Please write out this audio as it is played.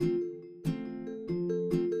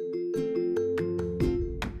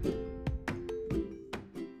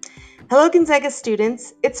Hello Gonzaga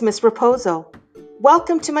students, it's Miss Raposo.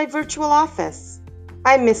 Welcome to my virtual office.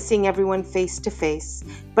 I miss seeing everyone face to face,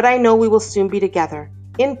 but I know we will soon be together,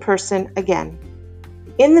 in person again.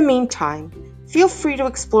 In the meantime, feel free to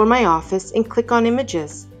explore my office and click on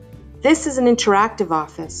images. This is an interactive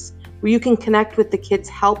office where you can connect with the Kids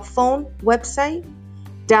Help Phone website,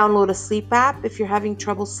 download a sleep app if you're having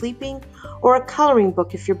trouble sleeping, or a coloring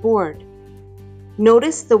book if you're bored.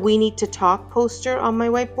 Notice the We Need to Talk poster on my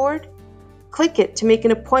whiteboard? Click it to make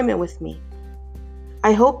an appointment with me.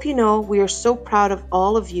 I hope you know we are so proud of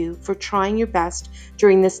all of you for trying your best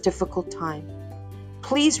during this difficult time.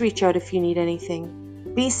 Please reach out if you need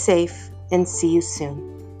anything. Be safe and see you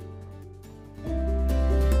soon.